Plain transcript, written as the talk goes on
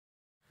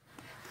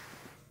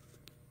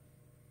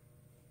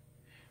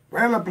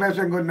Well, a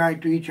pleasant good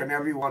night to each and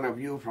every one of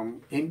you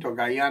from into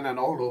Guyana and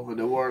all over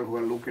the world who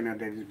are looking at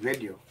this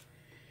video.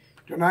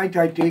 Tonight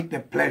I take the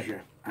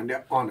pleasure and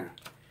the honor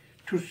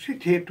to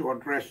sit here to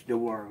address the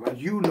world. As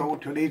you know,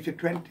 today is the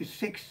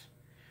 26th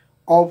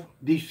of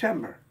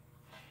December.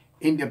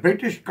 In the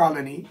British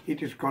colony,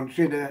 it is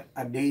considered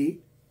a day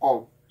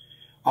of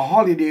a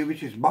holiday,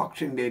 which is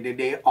Boxing Day, the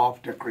day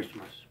after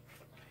Christmas.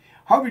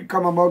 How it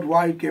come about,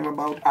 why it came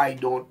about, I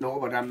don't know,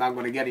 but I'm not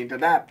going to get into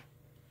that.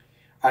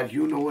 As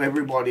you know,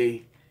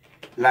 everybody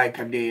like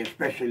a day,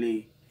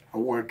 especially a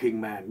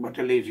working man, but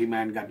a lazy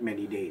man got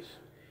many days.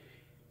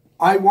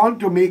 I want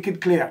to make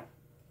it clear.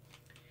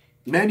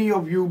 Many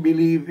of you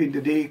believe in the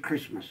day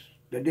Christmas,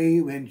 the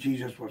day when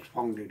Jesus was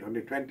founded on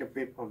the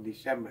 25th of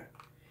December.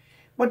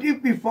 But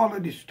if we follow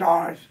the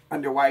stars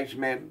and the wise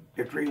men,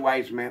 the three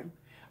wise men,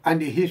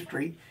 and the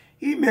history,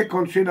 he may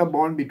consider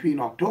born between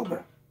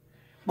October.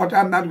 But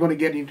I'm not going to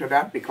get into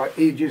that because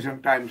ages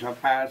and times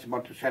have passed,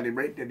 but to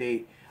celebrate the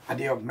day, a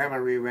day of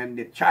memory when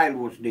the child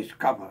was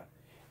discovered,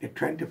 the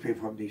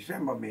 25th of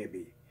December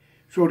maybe.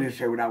 So they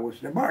say, well, that was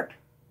the birth.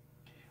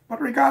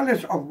 But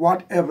regardless of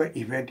whatever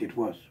event it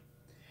was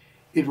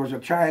a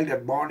child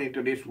that born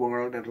into this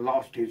world that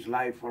lost his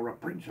life for a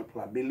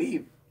principle, a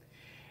belief,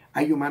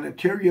 a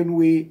humanitarian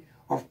way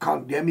of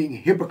condemning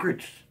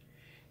hypocrites,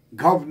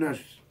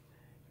 governors,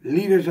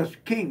 leaders as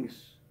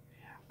kings,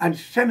 and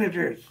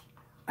senators,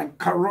 and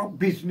corrupt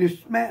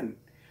businessmen,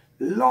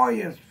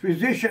 lawyers,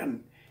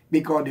 physicians,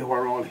 because they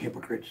were all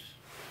hypocrites.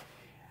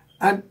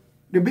 And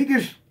the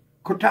biggest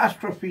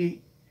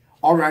catastrophe,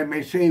 or I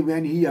may say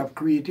when he have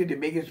created the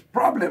biggest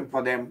problem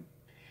for them,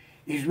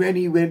 is when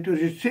he went to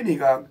the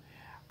synagogue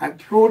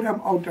and threw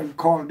them out and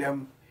called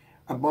them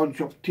a bunch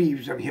of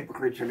thieves and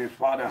hypocrites, and his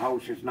father's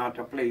house is not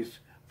a place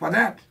for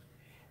that.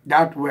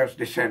 That was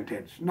the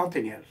sentence,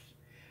 nothing else.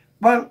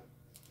 Well,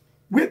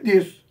 with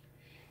this,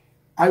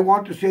 I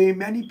want to say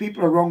many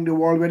people around the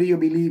world, whether you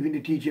believe in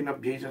the teaching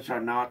of Jesus or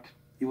not,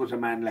 he was a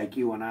man like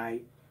you and I,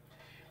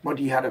 but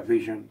he had a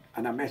vision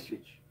and a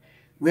message.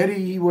 Whether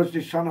he was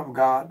the Son of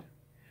God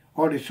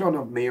or the Son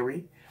of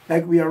Mary,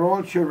 like we are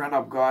all children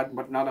of God,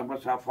 but none of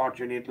us are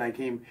fortunate like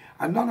him,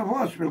 and none of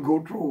us will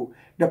go through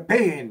the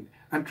pain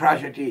and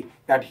tragedy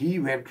that he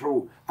went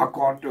through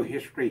according to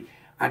history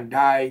and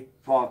die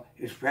for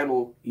his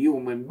fellow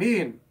human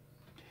being.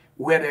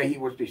 Whether he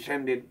was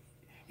descended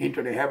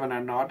into the heaven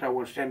or not, or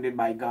was sent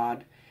by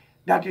God,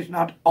 that is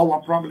not our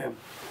problem.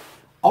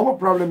 Our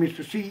problem is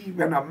to see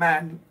when a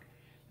man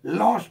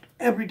lost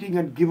everything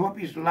and give up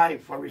his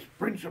life for his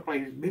principle,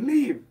 his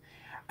belief,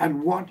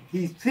 and what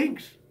he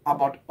thinks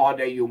about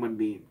other human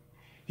beings.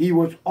 He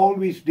was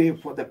always there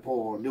for the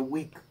poor, the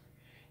weak,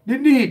 the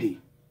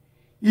needy,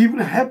 even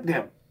helped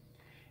them.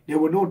 There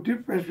was no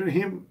difference with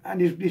him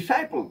and his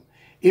disciples.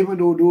 Even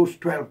though those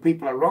 12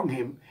 people around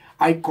him,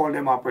 I call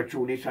them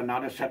opportunists,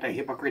 another set of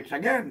hypocrites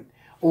again,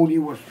 only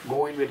was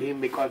going with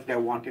him because they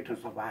wanted to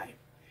survive.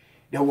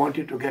 They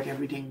wanted to get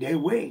everything their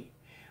way.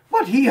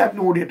 But he had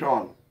known it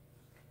all.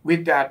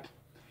 With that,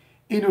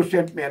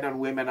 innocent men and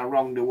women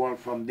around the world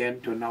from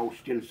then to now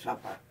still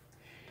suffer.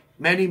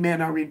 Many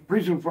men are in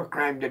prison for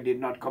crime they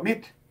did not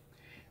commit.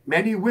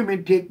 Many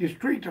women take the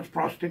street as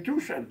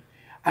prostitution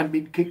and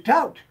been kicked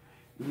out.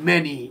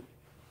 Many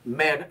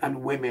men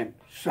and women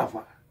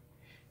suffer.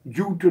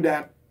 Due to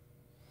that,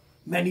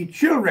 many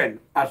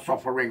children are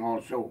suffering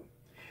also.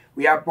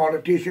 We have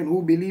politicians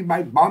who believe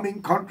by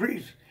bombing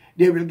countries,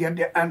 they will get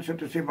the answer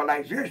to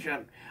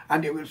civilization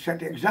and they will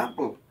set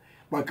example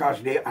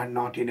because they are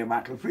not in a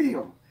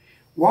battlefield.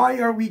 Why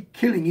are we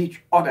killing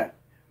each other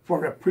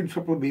for a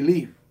principal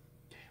belief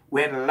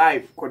when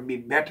life could be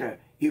better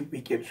if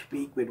we can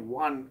speak with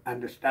one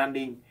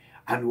understanding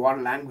and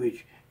one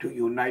language to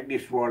unite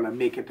this world and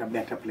make it a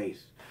better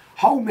place?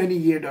 How many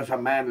years does a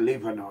man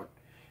live on earth?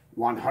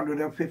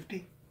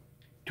 150?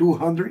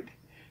 200?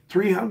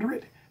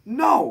 300?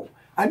 No.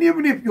 And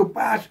even if you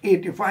pass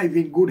 85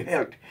 in good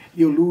health,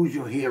 you lose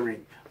your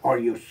hearing or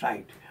your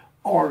sight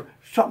or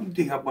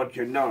something about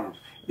your nerve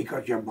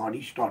because your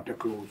body starts to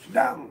close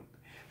down.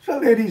 So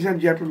ladies and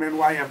gentlemen,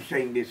 why I'm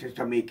saying this is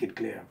to make it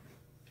clear.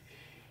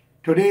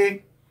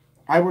 Today,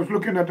 I was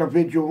looking at a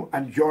video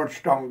in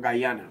Georgetown,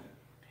 Guyana,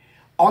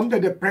 under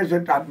the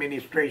present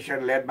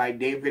administration led by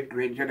David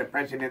Granger, the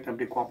President of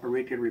the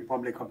Cooperative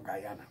Republic of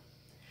Guyana.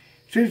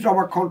 Since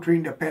our country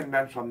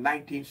independence from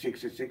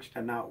 1966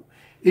 to now,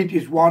 it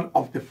is one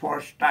of the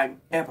first time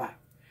ever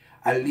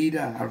a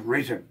leader has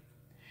risen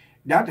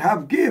that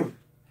have give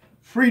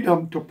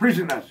freedom to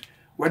prisoners.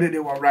 Whether they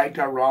were right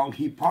or wrong,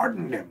 he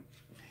pardoned them.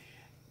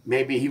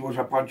 Maybe he was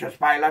a Pontius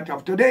Pilate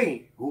of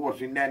today, who was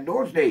in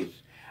those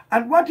days.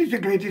 And what is the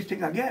greatest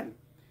thing again?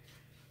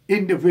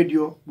 In the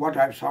video, what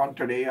I've saw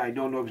today, I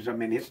don't know if it's a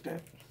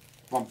minister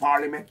from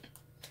Parliament,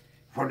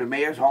 from the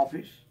mayor's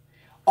office,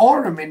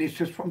 or a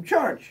minister from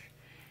church.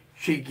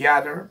 She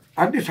gathered,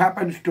 and this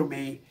happens to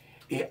be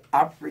an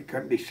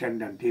African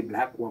descendant, a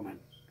black woman,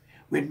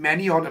 with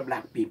many other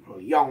black people,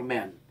 young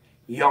men,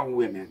 young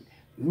women,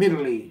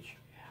 middle age,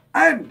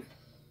 and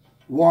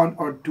one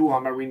or two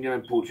Amerindian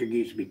and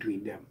Portuguese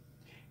between them.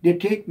 They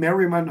take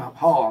Merriman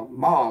Hall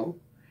Mall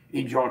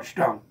in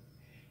Georgetown.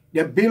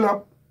 They build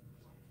up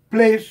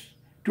place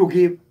to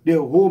give the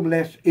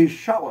homeless a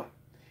shower,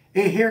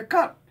 a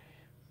haircut,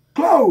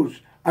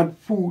 clothes, and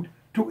food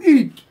to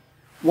eat.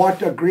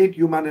 What a great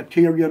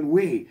humanitarian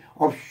way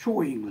of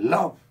showing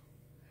love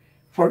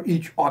for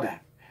each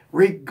other,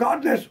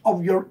 regardless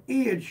of your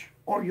age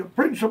or your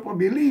principal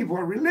belief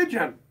or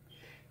religion.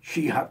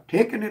 She have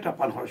taken it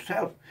upon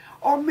herself,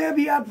 or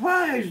maybe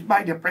advised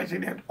by the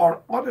president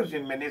or others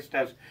in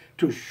ministers,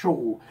 to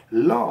show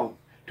love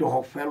to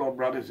her fellow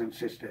brothers and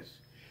sisters.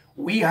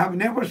 We have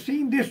never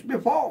seen this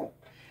before.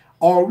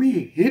 Are we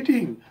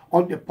hitting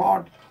on the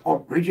part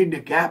of bridging the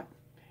gap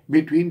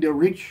between the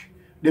rich,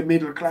 the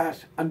middle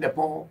class, and the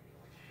poor?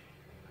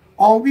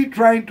 Are we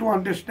trying to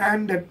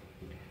understand that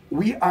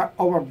we are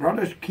our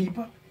brother's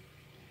keeper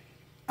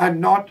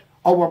and not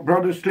our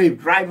brother's slave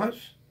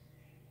drivers?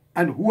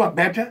 And who are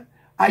better?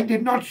 I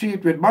did not see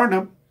it with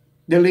Burnham,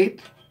 the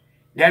late,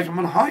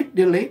 Desmond Hoyt,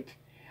 the late.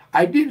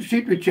 I didn't see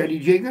it with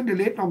Chelly Jagan, the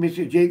late, nor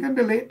Mrs. Jagan,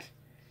 the late.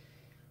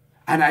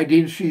 And I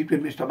didn't see it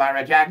with Mr.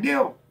 Barra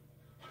Jagdeo.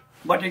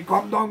 But it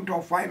comes down to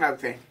a final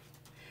thing.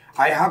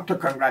 I have to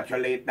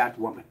congratulate that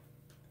woman.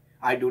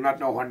 I do not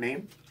know her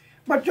name,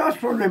 but just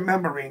for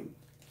remembering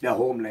the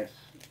homeless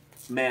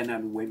men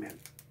and women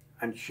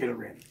and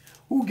children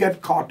who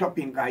get caught up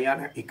in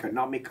Guyana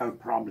economical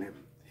problem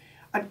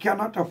and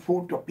cannot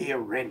afford to pay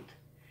rent,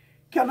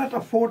 cannot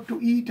afford to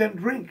eat and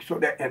drink, so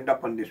they end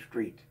up on the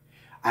street.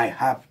 I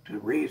have to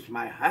raise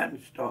my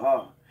hands to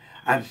her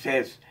and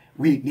says,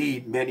 we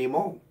need many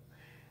more.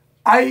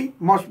 I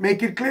must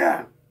make it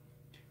clear.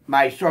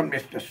 My son,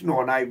 Mr.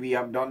 Snow, and I, we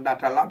have done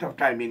that a lot of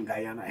time in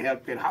Guyana,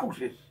 helped with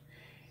houses.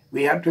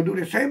 We had to do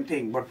the same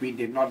thing, but we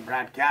did not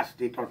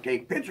broadcast it or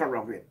take picture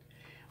of it.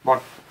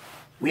 But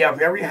we are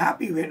very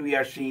happy when we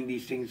are seeing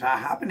these things are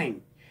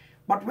happening.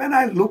 But when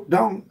I look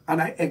down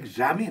and I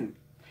examine,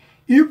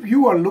 if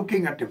you are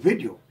looking at the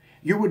video,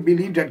 you would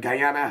believe that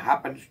Guyana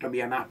happens to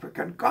be an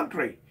African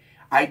country.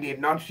 I did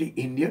not see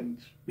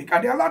Indians,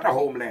 because there are a lot of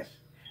homeless,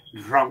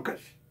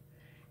 drunkards.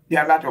 There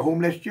are a lot of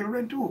homeless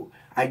children too.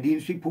 I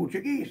didn't see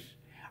Portuguese.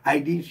 I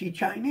didn't see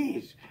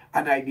Chinese.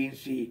 And I didn't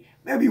see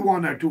maybe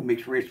one or two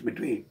mixed race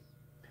between.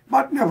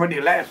 But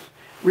nevertheless,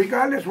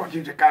 regardless what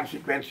is the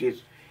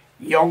consequences,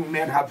 young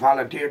men have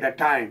volunteered their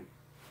time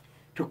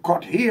to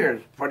cut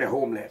hairs for the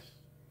homeless.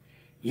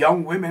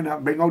 Young women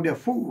have bring out their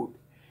food.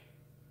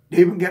 They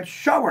even get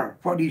shower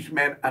for these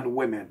men and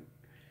women.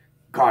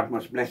 God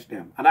must bless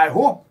them. And I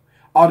hope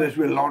others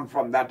will learn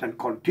from that and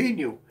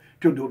continue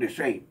to do the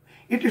same.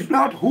 It is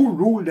not who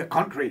rule the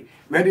country,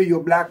 whether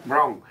you're black,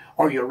 brown,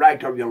 or you're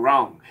right or you're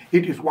wrong.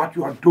 It is what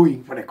you are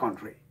doing for the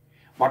country.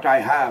 But I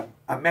have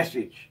a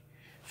message.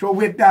 So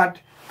with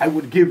that, I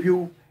would give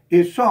you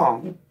a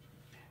song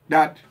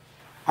that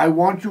I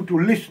want you to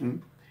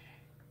listen.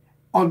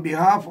 On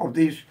behalf of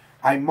this,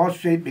 I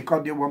must say,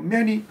 because there were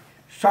many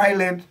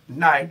silent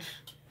nights,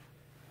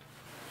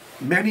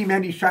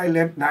 many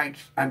silent nights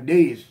and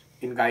days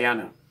in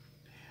Guyana.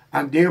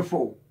 And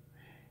therefore,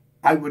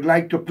 I would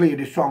like to play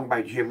the song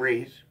by Jim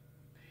Reeves,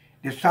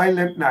 The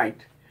Silent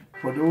Night,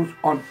 for those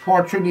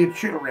unfortunate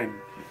children,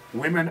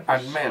 women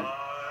and men.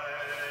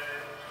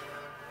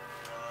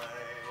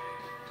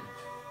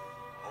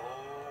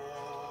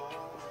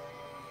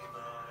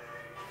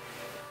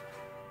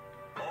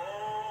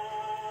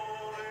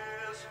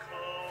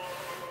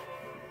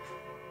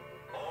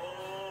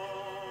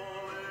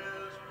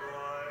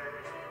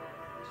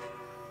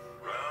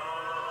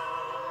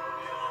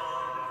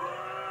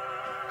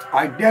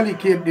 I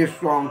dedicate this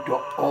song to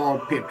all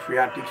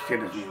patriotic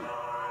citizens,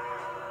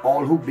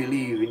 all who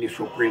believe in the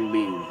Supreme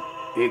Being,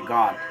 a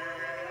God,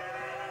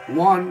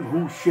 one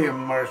who shares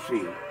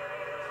mercy.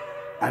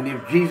 And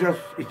if Jesus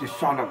is the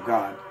Son of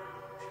God,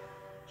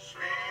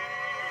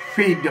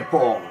 feed the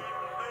poor,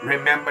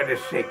 remember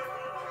the sick,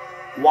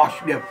 wash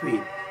their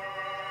feet,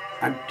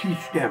 and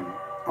teach them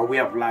a way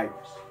of life.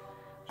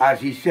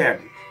 As he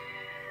said,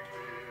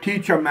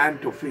 teach a man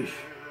to fish,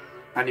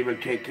 and he will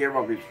take care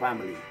of his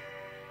family,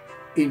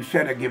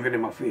 instead of giving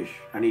him a fish,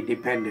 and he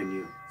depends on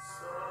you.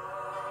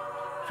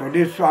 So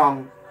this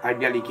song I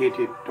dedicate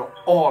it to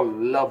all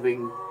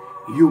loving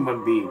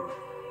human beings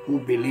who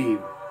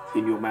believe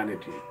in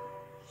humanity.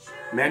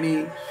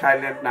 Many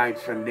silent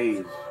nights and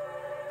days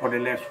for the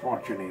less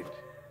fortunate,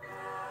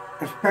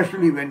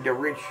 especially when the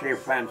rich share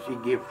fancy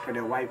gifts to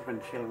their wife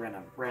and children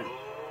and friends,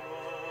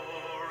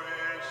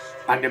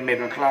 and the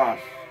middle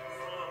class,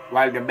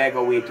 while the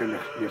beggar waits in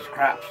the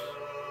scraps.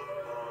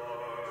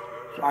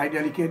 So I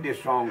dedicate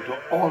this song to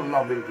all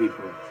loving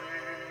people.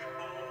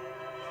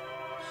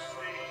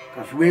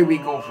 Because where we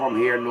go from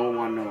here, no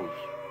one knows.